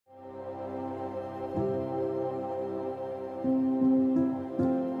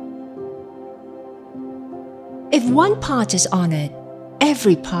one part is honored,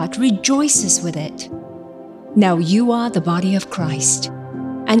 every part rejoices with it. Now you are the body of Christ,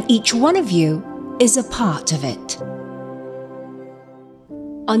 and each one of you is a part of it.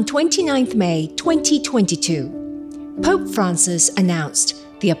 On 29th May 2022, Pope Francis announced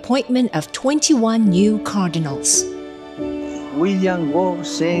the appointment of 21 new cardinals. William Goh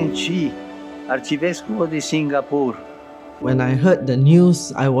Seng Chi, Archivescovo de Singapore. When I heard the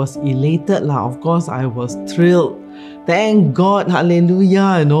news, I was elated. Of course, I was thrilled. Thank God,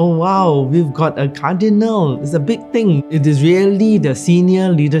 hallelujah, wow, we've got a cardinal. It's a big thing. It is really the senior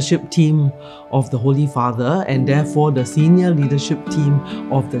leadership team of the Holy Father and therefore the senior leadership team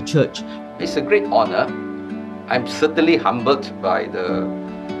of the Church. It's a great honor. I'm certainly humbled by the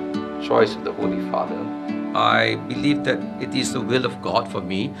choice of the Holy Father. I believe that it is the will of God for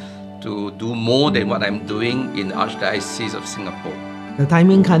me to do more than what I'm doing in Archdiocese of Singapore. The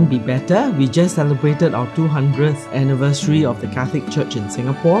timing can't be better. We just celebrated our 200th anniversary of the Catholic Church in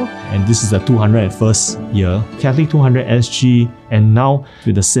Singapore. And this is the 201st year. Catholic 200 SG, and now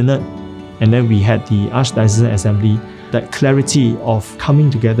with the Synod, and then we had the Archdiocesan Assembly, that clarity of coming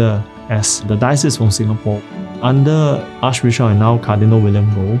together as the Diocese from Singapore. Under Archbishop and now Cardinal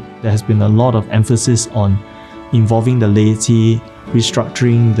William Goh, there has been a lot of emphasis on involving the laity,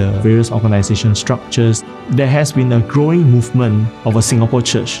 restructuring the various organization structures. There has been a growing movement of a Singapore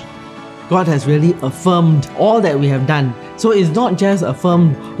church. God has really affirmed all that we have done. So it's not just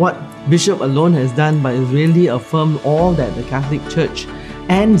affirmed what Bishop alone has done, but it's really affirmed all that the Catholic Church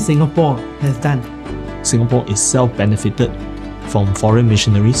and Singapore has done. Singapore itself benefited from foreign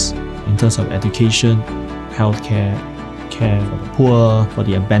missionaries in terms of education, healthcare, care for the poor, for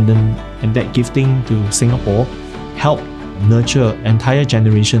the abandoned, and that gifting to Singapore helped nurture entire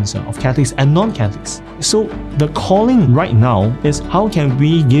generations of Catholics and non-Catholics. So the calling right now is how can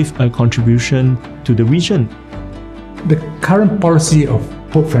we give a contribution to the region? The current policy of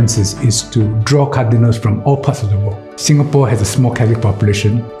Pope Francis is to draw cardinals from all parts of the world. Singapore has a small Catholic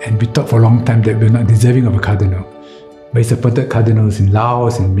population, and we thought for a long time that we're not deserving of a cardinal. But he's appointed cardinals in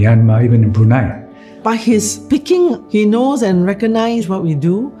Laos, in Myanmar, even in Brunei. By his picking, he knows and recognizes what we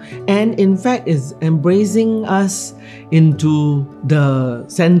do, and in fact is embracing us into the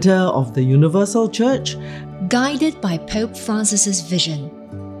center of the universal church. Guided by Pope Francis's vision,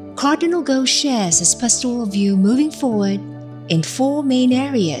 Cardinal Goh shares his pastoral view moving forward in 4 main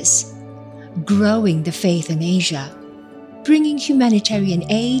areas: growing the faith in Asia, bringing humanitarian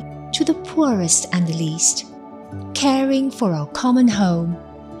aid to the poorest and the least, caring for our common home,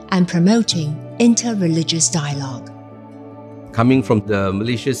 and promoting inter-religious dialogue. Coming from the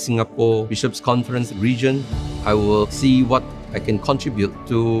Malaysia-Singapore Bishops' Conference region, I will see what I can contribute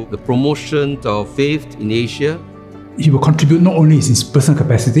to the promotion of faith in Asia. He will contribute not only in his personal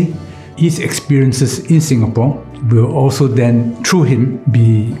capacity, his experiences in Singapore will also then, through him,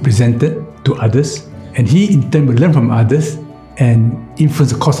 be presented to others, and he in turn will learn from others and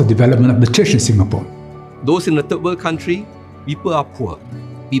influence the course of development of the church in Singapore. Those in a third world country, people are poor,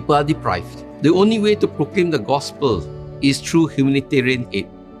 people are deprived. The only way to proclaim the gospel is through humanitarian aid.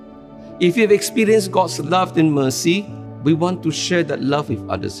 If you have experienced God's love and mercy, we want to share that love with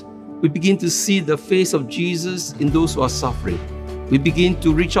others. We begin to see the face of Jesus in those who are suffering. We begin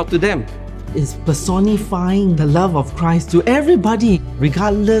to reach out to them. It's personifying the love of Christ to everybody,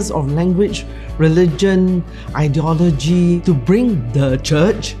 regardless of language, religion, ideology, to bring the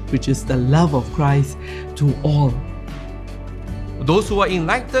church, which is the love of Christ, to all. Those who are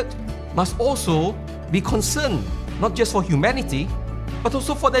enlightened must also be concerned, not just for humanity, but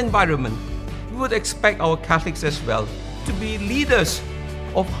also for the environment. We would expect our Catholics as well to be leaders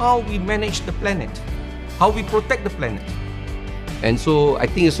of how we manage the planet, how we protect the planet. And so I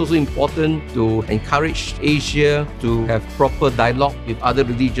think it's also important to encourage Asia to have proper dialogue with other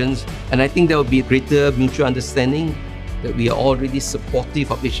religions. And I think there will be greater mutual understanding that we are already supportive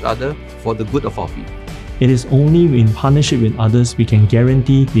of each other for the good of our people. It is only in partnership with others we can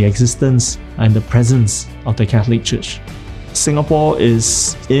guarantee the existence and the presence of the Catholic Church. Singapore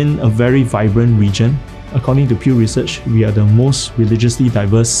is in a very vibrant region. According to Pew Research, we are the most religiously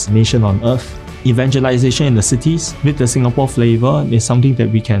diverse nation on earth. Evangelization in the cities with the Singapore flavor is something that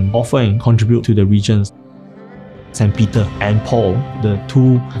we can offer and contribute to the regions. St. Peter and Paul, the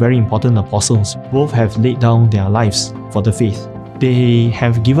 2 very important apostles, both have laid down their lives for the faith. They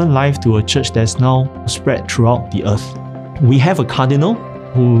have given life to a church that's now spread throughout the earth. We have a cardinal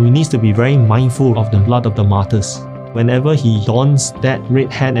who needs to be very mindful of the blood of the martyrs. Whenever he dons that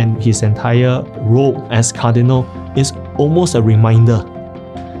red hat and his entire robe as cardinal, is almost a reminder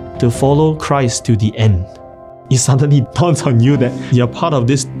to follow Christ to the end. It suddenly dawns on you that you're part of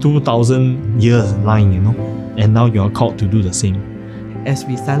this 2,000 years line, and now you are called to do the same. As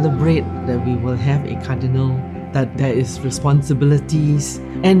we celebrate that we will have a cardinal, that there is responsibilities,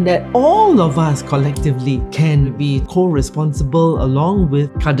 and that all of us collectively can be co-responsible along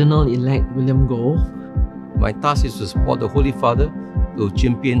with Cardinal-elect William Goh. My task is to support the Holy Father, to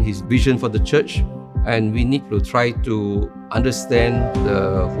champion his vision for the Church, and we need to try to understand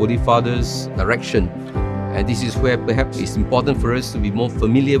the Holy Father's direction. And this is where perhaps it's important for us to be more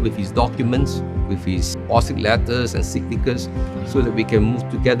familiar with his documents, with his apostolic letters and encyclicals, so that we can move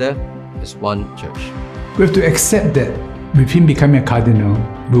together as one church. We have to accept that with him becoming a cardinal,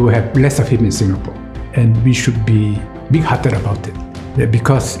 we will have less of him in Singapore. And we should be big-hearted about it. That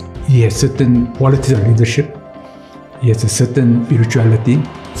because he has certain qualities of leadership, he has a certain spirituality,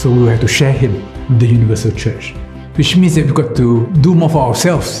 so we will have to share him with the universal church. Which means that we've got to do more for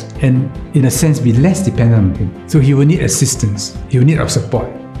ourselves and, in a sense, be less dependent on him. So he will need assistance, he will need our support,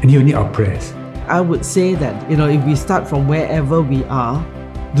 and he will need our prayers. I would say that, if we start from wherever we are,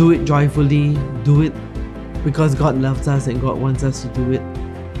 do it joyfully, do it because God loves us and God wants us to do it.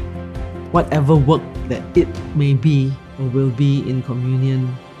 Whatever work that it may be or will be in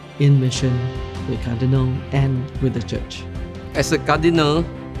communion, in mission with Cardinal and with the Church. As a Cardinal,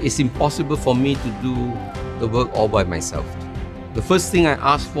 it's impossible for me to do the work all by myself. The first thing I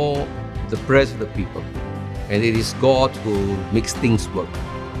ask for is the prayers of the people, and it is God who makes things work.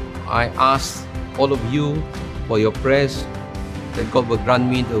 I ask all of you for your prayers, that God will grant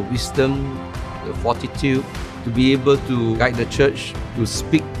me the wisdom, the fortitude to be able to guide the Church, to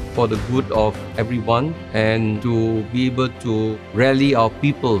speak for the good of everyone, and to be able to rally our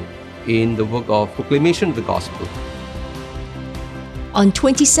people in the work of proclamation of the gospel. On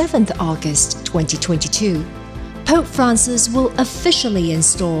 27th August 2022, Pope Francis will officially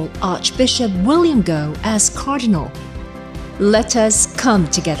install Archbishop William Goh as Cardinal. Let us come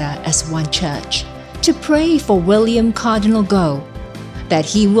together as one church to pray for William Cardinal Goh, that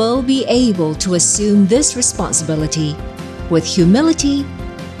he will be able to assume this responsibility with humility,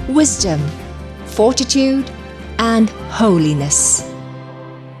 wisdom, fortitude, and holiness.